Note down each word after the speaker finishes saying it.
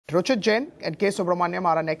Ruchit Jain and K. Subramaniam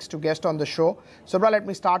are our next two guests on the show. Subra, let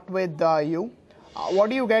me start with you. What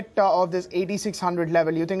do you get of this 8600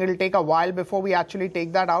 level? You think it'll take a while before we actually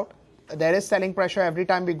take that out? There is selling pressure every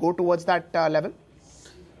time we go towards that level?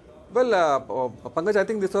 Well, Pankaj, I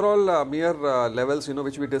think these are all mere levels,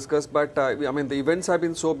 which we discussed. But I mean, the events have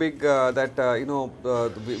been so big that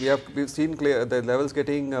we've seen the levels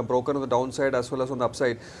getting broken on the downside as well as on the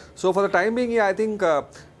upside. So for the time being, I think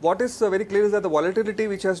what is very clear is that the volatility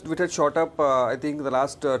which had shot up, I think, in the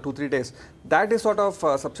last 2-3 days, that is sort of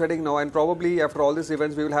subsiding now, and probably after all these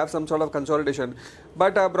events, we will have some sort of consolidation.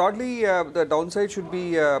 But broadly, the downside should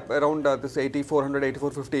be around this 8400,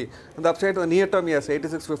 8450. And the upside, the near term, yes,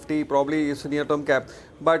 8650 probably is a near term cap.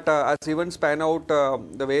 But as events pan out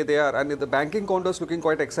the way they are, and the banking counters looking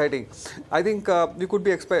quite exciting, I think we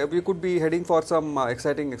could be heading for some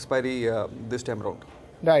exciting expiry this time around.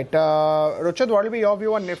 Right. Ruchit, what will be your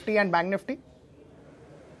view on Nifty and Bank Nifty?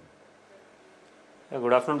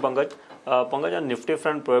 Good afternoon, Pankaj. Pankaj, on Nifty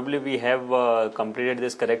front, probably we have completed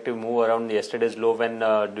this corrective move around yesterday's low when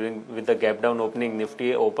with the gap down opening.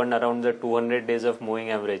 Nifty opened around the 200 days of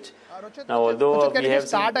moving average. Ruchit, now, although Ruchit, can you just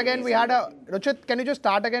start again? Ruchit, can you just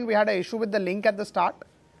start again? We had an issue with the link at the start.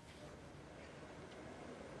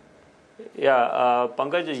 Yeah,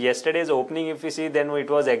 Pankaj, yesterday's opening, if we see, then it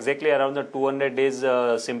was exactly around the 200 days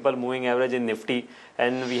simple moving average in Nifty,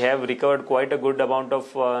 and we have recovered quite a good amount of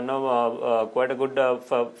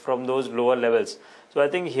from those lower levels. So I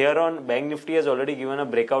think here on Bank Nifty has already given a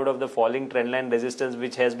breakout of the falling trendline resistance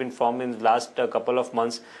which has been formed in the last couple of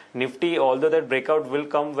months. Nifty, although that breakout will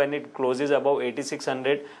come when it closes above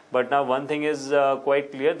 8600, but now one thing is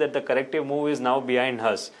quite clear that the corrective move is now behind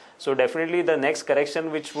us. So definitely the next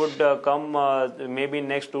correction which would come maybe in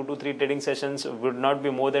next 2 to 3 trading sessions would not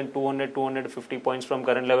be more than 250 points from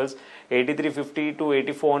current levels. 8350 to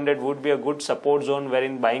 8400 would be a good support zone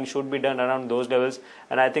wherein buying should be done around those levels.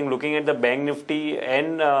 And I think looking at the Bank Nifty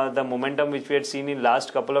and the momentum which we had seen in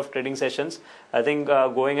last couple of trading sessions, I think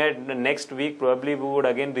going ahead next week probably we would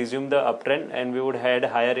again resume the uptrend and we would head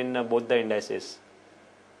higher in both the indices.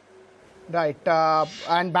 Right.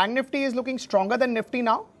 And Bank Nifty is looking stronger than Nifty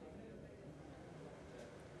now?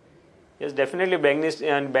 Yes, definitely Bank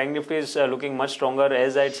Nifty is looking much stronger.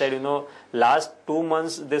 As I said, last 2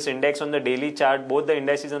 months, this index on the daily chart, both the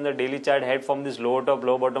indices on the daily chart had formed this lower top,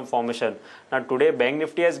 low bottom formation. Now today, Bank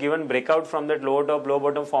Nifty has given breakout from that lower top, low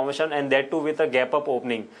bottom formation, and that too with a gap up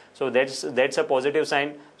opening. So that's a positive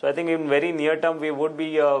sign. So I think in very near term, we would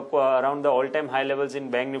be around the all-time high levels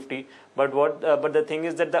in Bank Nifty. But the thing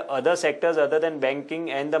is that the other sectors other than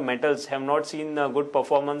banking and the metals have not seen good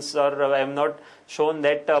performance or have not shown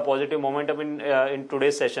that positive momentum in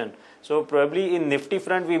today's session. So probably in Nifty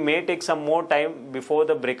front we may take some more time before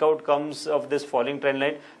the breakout comes of this falling trend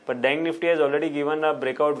line. But Bank Nifty has already given a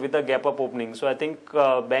breakout with a gap up opening. So I think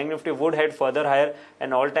Bank Nifty would head further higher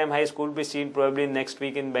and all-time highs could be seen probably next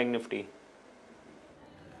week in Bank Nifty.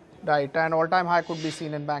 Right, and all-time high could be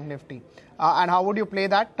seen in Bank Nifty. And how would you play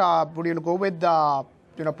that? Would you go with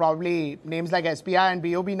probably names like SBI and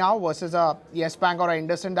BOB now versus a Yes Bank or a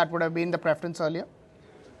IndusInd that would have been the preference earlier?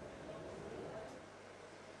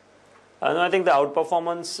 No, I think the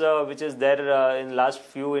outperformance which is there in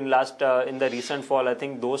the recent fall, I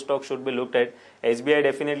think those stocks should be looked at. SBI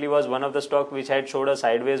definitely was one of the stocks which had showed a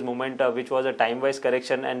sideways movement, which was a time-wise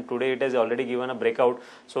correction, and today it has already given a breakout.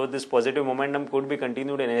 So this positive momentum could be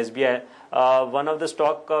continued in SBI. One of the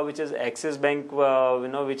stock which is Axis Bank,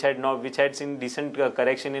 which had seen decent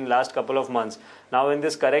correction in last couple of months. Now in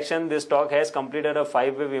this correction, this stock has completed a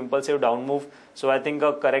 5-wave impulsive down move. So I think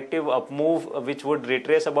a corrective up move which would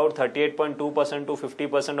retrace about 38.2% to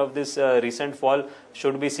 50% of this recent fall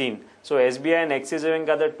should be seen. So SBI and Axis Bank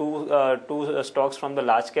are the two stocks from the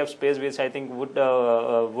large cap space which I think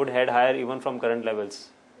would head higher even from current levels.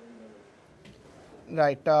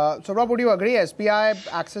 Right. So Rob, would you agree SBI,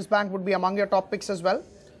 Axis Bank would be among your top picks as well?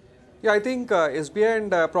 Yeah, I think SBI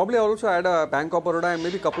and probably also add a Bank of Baroda and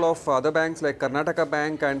maybe a couple of other banks like Karnataka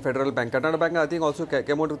Bank and Federal Bank. Karnataka Bank I think also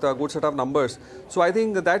came out with a good set of numbers. So I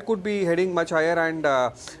think that could be heading much higher, and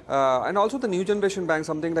also the new generation bank,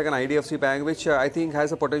 something like an IDFC Bank, which I think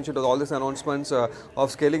has a potential to all these announcements of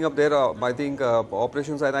scaling up their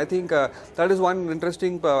operations. And I think that is one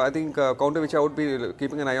interesting counter which I would be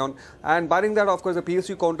keeping an eye on. And barring that, of course, the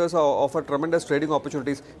PSU counters offer tremendous trading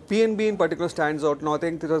opportunities. PNB in particular stands out. Now I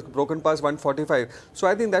think it has broken past 145. So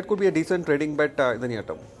I think that could be a decent trading bet in the near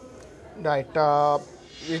term. Right.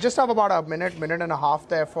 We just have about a minute and a half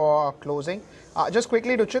there for closing. Just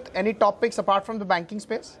quickly, Ruchit, any top picks apart from the banking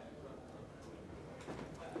space?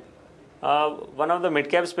 One of the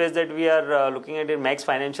mid-cap space that we are looking at is Max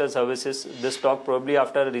Financial Services. This stock probably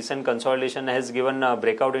after recent consolidation has given a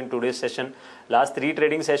breakout in today's session. Last 3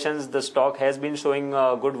 trading sessions, the stock has been showing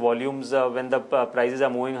good volumes when the prices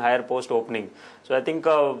are moving higher post-opening. So I think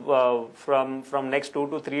from next 2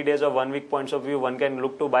 to 3 days or 1 week points of view, one can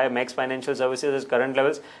look to buy Max Financial Services at current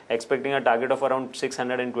levels, expecting a target of around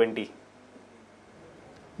 620.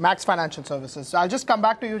 Max Financial Services. So I'll just come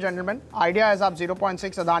back to you, gentlemen. Idea is up 0.6.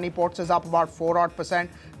 Adani Ports is up about 4%.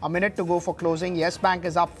 A minute to go for closing. Yes Bank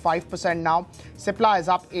is up 5% now. Cipla is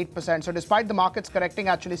up 8%. So despite the markets correcting,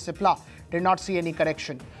 actually Cipla did not see any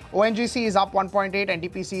correction. ONGC is up 1.8.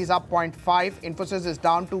 NTPC is up 0.5. Infosys is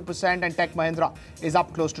down 2%. And Tech Mahindra is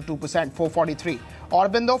up close to 2%, 443.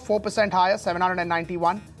 Aurobindo 4% higher,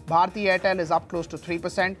 791. Bharti Airtel is up close to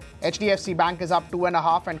 3%. HDFC Bank is up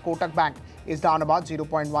 2.5%. And Kotak Bank is down about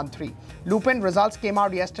 0.13. Lupin results came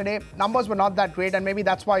out yesterday. Numbers were not that great, and maybe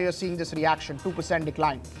that's why you're seeing this reaction, 2%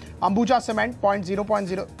 decline. Ambuja Cement,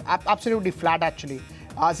 0.0, absolutely flat actually.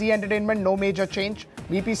 Z Entertainment, no major change.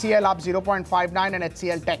 VPCL up 0.59 and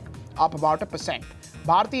HCL Tech up about 1%.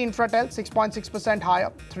 Bharti Infratel, 6.6%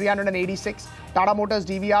 higher, 386. Tata Motors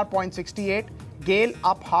DVR, 0.68. GAIL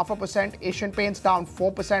up 0.5%. Asian Paints down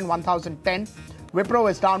 4%, 1010.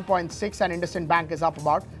 Wipro is down 0.6 and IndusInd Bank is up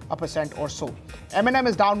about 1% or so. M&M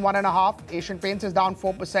is down 1.5%. Asian Paints is down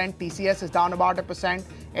 4%. TCS is down about 1%.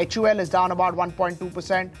 HUL is down about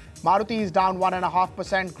 1.2%. Maruti is down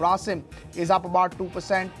 1.5%. Grasim is up about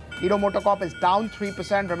 2%. Hero MotoCorp is down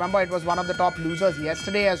 3%. Remember, it was one of the top losers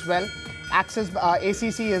yesterday as well.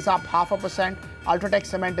 ACC is up 0.5%. Ultratech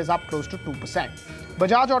Cement is up close to 2%.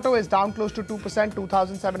 Bajaj Auto is down close to 2%,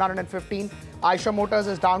 2,715. Eicher Motors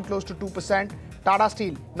is down close to 2%. Tata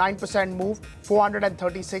Steel, 9% move,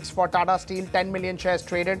 436 for Tata Steel, 10 million shares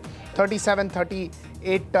traded,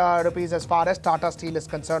 3738 rupees as far as Tata Steel is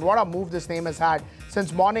concerned. What a move this name has had.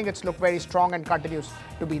 Since morning, it's looked very strong and continues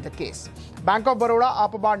to be the case. Bank of Baroda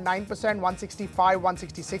up about 9%, 165,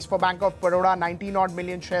 166 for Bank of Baroda, 19 odd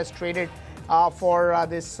million shares traded for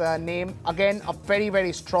this name. Again, a very,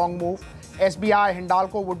 very strong move. SBI,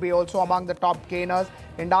 Hindalco would be also among the top gainers.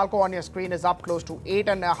 Hindalco on your screen is up close to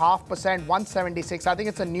 8.5%, 176. I think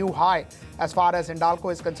it's a new high as far as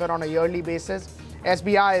Hindalco is concerned on a yearly basis.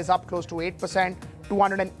 SBI is up close to 8%,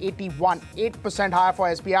 281. 8% higher for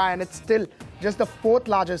SBI, and it's still just the 4th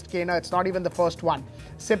largest gainer. It's not even the first one.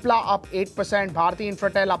 Cipla up 8%, Bharti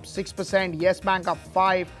Infratel up 6%, Yes Bank up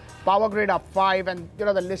 5%, Power Grid up 5%, and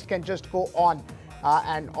the list can just go on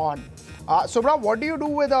and on. Subra, what do you do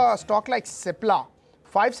with a stock like Cipla?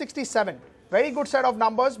 567. Very good set of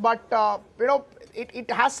numbers, but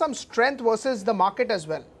it has some strength versus the market as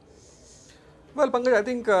well. Well, Pankaj, I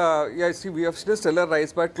think see, we have still stellar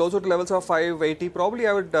rise, but closer to levels of 580. Probably,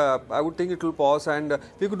 I would think it will pause, and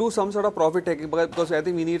we could do some sort of profit taking because I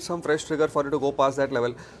think we need some fresh trigger for it to go past that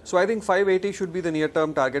level. So I think 580 should be the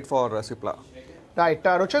near-term target for Cipla. Right,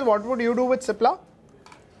 Ruchit, what would you do with Cipla?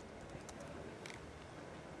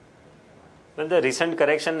 Well, the recent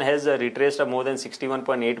correction has retraced more than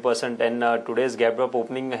 61.8%, and today's gap up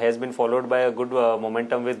opening has been followed by a good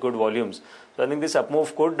momentum with good volumes. So I think this up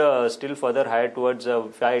move could still further higher towards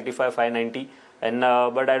 585, 590. And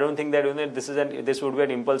but I don't think that this would be an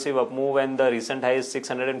impulsive up move, and the recent high is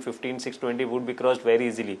 615, 620 would be crossed very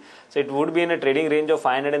easily. So it would be in a trading range of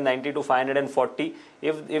 590 to 540.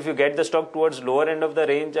 If you get the stock towards lower end of the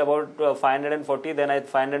range, about 540, then at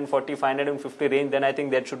 540, 550 range, then I think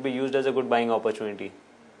that should be used as a good buying opportunity.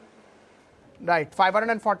 Right,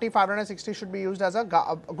 540, 560 should be used as a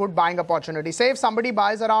good buying opportunity. Say if somebody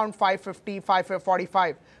buys around 550,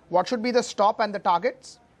 545, what should be the stop and the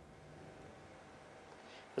targets?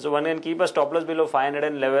 So one can keep a stop loss below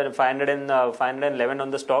 511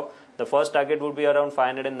 on the stock. The first target would be around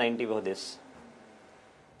 590 for this.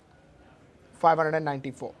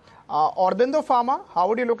 594. Aurobindo Pharma, how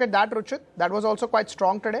would you look at that, Ruchit? That was also quite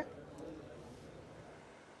strong today.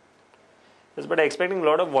 Yes, but expecting a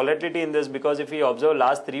lot of volatility in this, because if we observe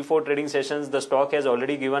last 3-4 trading sessions, the stock has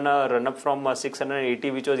already given a run up from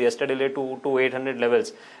 680, which was yesterday, to 800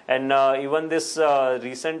 levels, and even this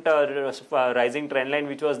recent rising trend line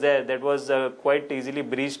which was there, that was quite easily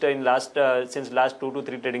breached in since last 2 to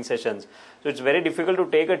 3 trading sessions. So it's very difficult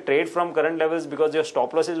to take a trade from current levels because your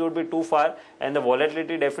stop losses would be too far, and the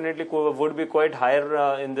volatility definitely would be quite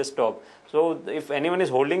higher in this stock. So if anyone is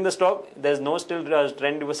holding the stock, there's no still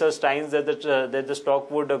trend reversal signs that the stock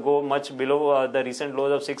would go much below the recent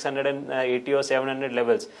lows of 680 or 700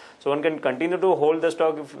 levels. So one can continue to hold the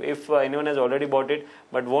stock if anyone has already bought it,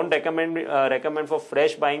 but won't recommend for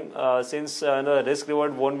fresh buying since the risk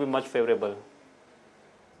reward won't be much favorable.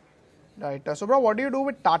 Right. Subra, what do you do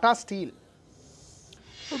with Tata Steel?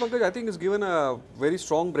 Well, Pankaj, I think it's given a very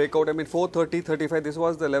strong breakout. I mean, 430, 35. This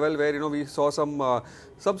was the level where we saw some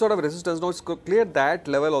sort of resistance. Now it's cleared that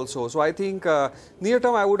level also. So I think near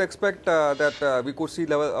term I would expect that we could see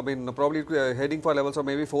level. I mean, probably heading for levels of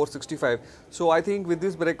maybe 465. So I think with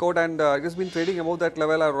this breakout and it has been trading above that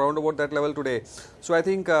level, around about that level today. So I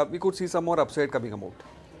think we could see some more upside coming about.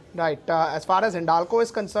 Right. As far as Hindalco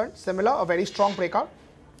is concerned, similar, a very strong breakout.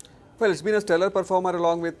 Well, it's been a stellar performer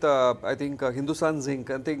along with, I think, Hindustan Zinc.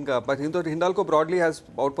 I think, but Hindalco broadly has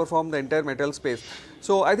outperformed the entire metal space.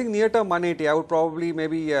 So, I think near term 180, I would probably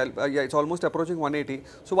maybe, yeah, it's almost approaching 180.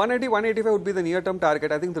 So, 180, 185 would be the near term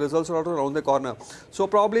target. I think the results are also around the corner. So,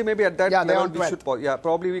 probably maybe at that level, we should pause. Yeah,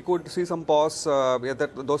 probably we could see some pause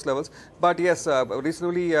at those levels. But yes,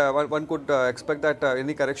 reasonably, one could expect that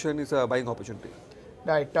any correction is a buying opportunity.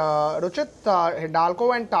 Right. Ruchit,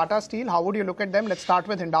 Hindalco and Tata Steel, how would you look at them? Let's start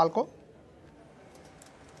with Hindalco.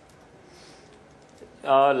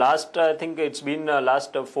 I think it's been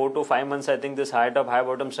last 4 to 5 months, I think this high top, high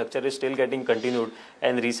bottom structure is still getting continued.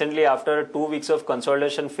 And recently, after 2 weeks of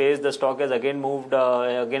consolidation phase, the stock has again moved,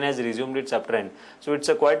 again has resumed its uptrend. So it's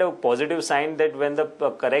quite a positive sign that when the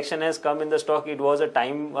correction has come in the stock, it was a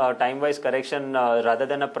time-wise correction rather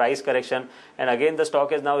than a price correction. And again, the stock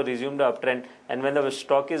has now resumed the uptrend. And when the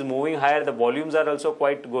stock is moving higher, the volumes are also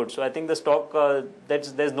quite good. So I think the stock,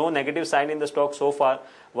 there's no negative sign in the stock so far.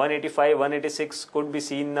 185, 186 could be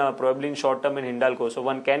seen probably in short term in Hindalco. So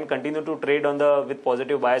one can continue to trade on with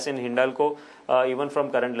positive bias in Hindalco even from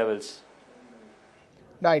current levels.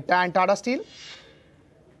 Right. And Tata Steel?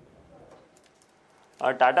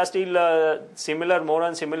 Tata Steel,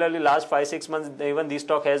 similarly last 5-6 months, even this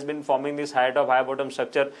stock has been forming this high top, high bottom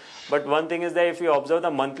structure. But one thing is that if you observe the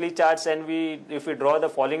monthly charts and if we draw the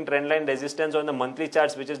falling trend line resistance on the monthly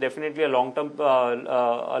charts, which is definitely a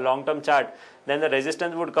long-term chart, then the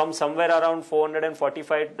resistance would come somewhere around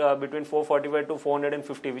 445, between 445 to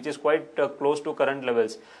 450, which is quite close to current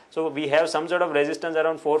levels. So we have some sort of resistance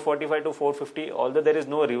around 445 to 450, although there is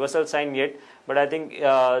no reversal sign yet. But I think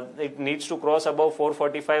it needs to cross above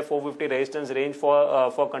 445, 450 resistance range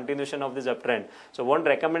for continuation of this uptrend. So won't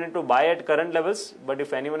recommend it to buy at current levels, but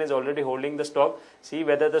if anyone is already holding the stock, see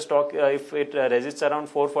whether the stock, if it resists around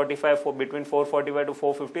 445, between 445 to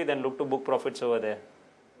 450, then look to book profits over there.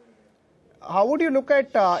 How would you look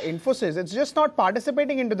at Infosys? It's just not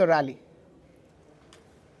participating into the rally.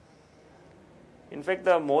 In fact,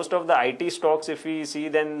 most of the IT stocks, if we see,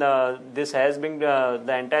 then this has been,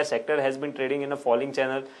 the entire sector has been trading in a falling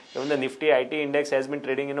channel. Even the Nifty IT index has been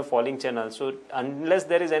trading in a falling channel. So unless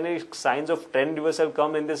there is any signs of trend reversal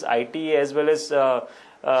come in this IT as well as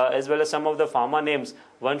some of the pharma names,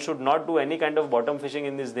 one should not do any kind of bottom fishing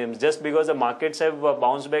in these names. Just because the markets have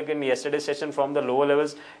bounced back in yesterday's session from the lower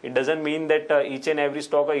levels, it doesn't mean that each and every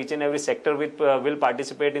stock or each and every sector will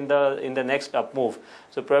participate in the next up move.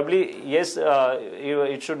 So probably yes,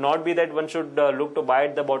 it should not be that one should look to buy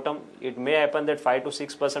at the bottom. It may happen that 5 to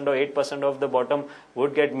 6% or 8% of the bottom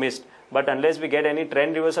would get missed. But unless we get any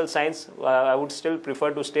trend reversal signs, I would still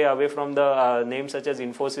prefer to stay away from the names such as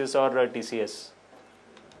Infosys or TCS.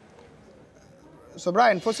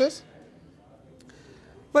 Subra, Infosys?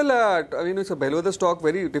 Well, I mean, it's a bellwether stock,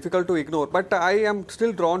 very difficult to ignore. But I am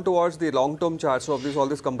still drawn towards the long-term charts of all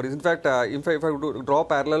these companies. In fact, if I draw a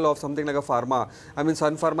parallel of something like a pharma, I mean,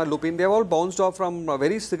 Sun Pharma, Lupin, they have all bounced off from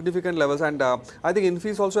very significant levels. And I think Infi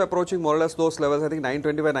is also approaching more or less those levels. I think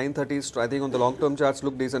 925, 930s, I think on the long-term charts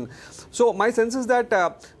look decent. So my sense is that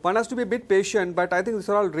one has to be a bit patient, but I think these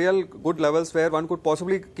are all real good levels where one could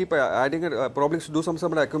possibly keep adding, probably do some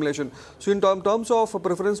accumulation. So in terms of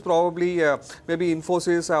preference, probably maybe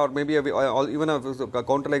Infosys, or maybe even a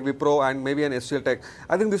counter like Wipro and maybe an STL Tech.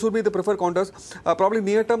 I think this would be the preferred counters. Probably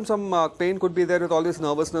near term some pain could be there with all this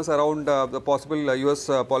nervousness around the possible US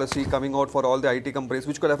policy coming out for all the IT companies,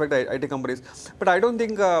 which could affect the IT companies. But I don't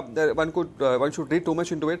think one should read too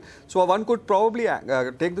much into it. So one could probably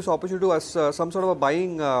take this opportunity as some sort of a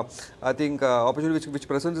buying opportunity which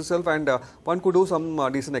presents itself, and one could do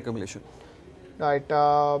some decent accumulation. Right.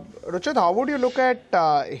 Ruchit, how would you look at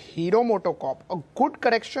Hero MotoCorp? A good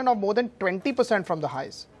correction of more than 20% from the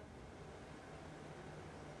highs.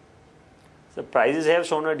 The prices have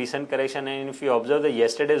shown a decent correction, and if you observe the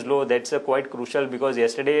yesterday's low, that's quite crucial, because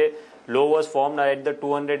yesterday low was formed at the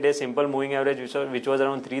 200-day simple moving average, which was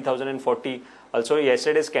around 3040. Also,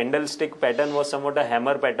 yesterday's candlestick pattern was somewhat a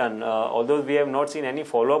hammer pattern, although we have not seen any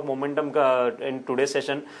follow-up momentum in today's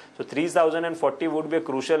session. So 3040 would be a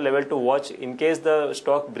crucial level to watch. In case the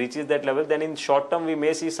stock breaches that level, then in short term we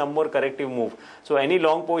may see some more corrective move. So any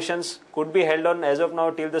long positions could be held on as of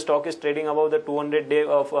now till the stock is trading above the 200-day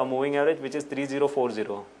of moving average, which is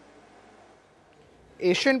 3040.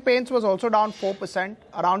 Asian Paints was also down 4%,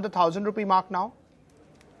 around the 1,000 rupee mark now.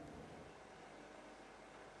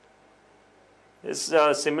 Yes,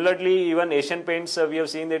 similarly, even Asian Paints, we have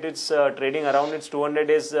seen that it's trading around its 200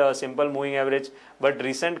 days simple moving average. But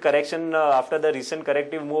recent correction, after the recent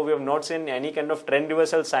corrective move, we have not seen any kind of trend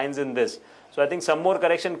reversal signs in this. So I think some more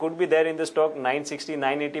correction could be there in the stock. 960,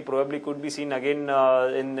 980 probably could be seen again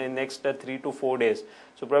in the next 3 to 4 days.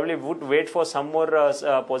 So probably would wait for some more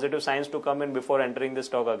positive signs to come in before entering the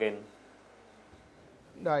stock again.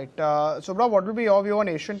 Right. Subra, what will be your view on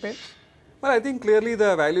Asian Paints? Well, I think clearly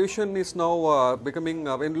the valuation is now becoming,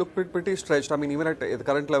 pretty stretched. I mean, even at the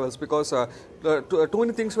current levels, because too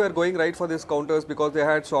many things were going right for these counters because they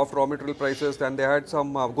had soft raw material prices and they had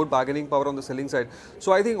some good bargaining power on the selling side.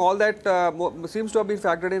 So I think all that seems to have been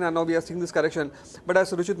factored in, and now we are seeing this correction. But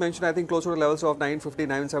as Ruchit mentioned, I think closer to levels of 950,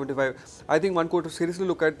 975. I think one could seriously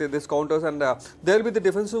look at these counters, and there will be the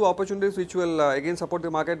defensive opportunities which will again support the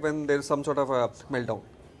market when there is some sort of a meltdown.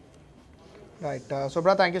 Right.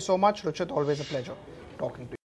 Subra, thank you so much. Ruchit, always a pleasure talking to you.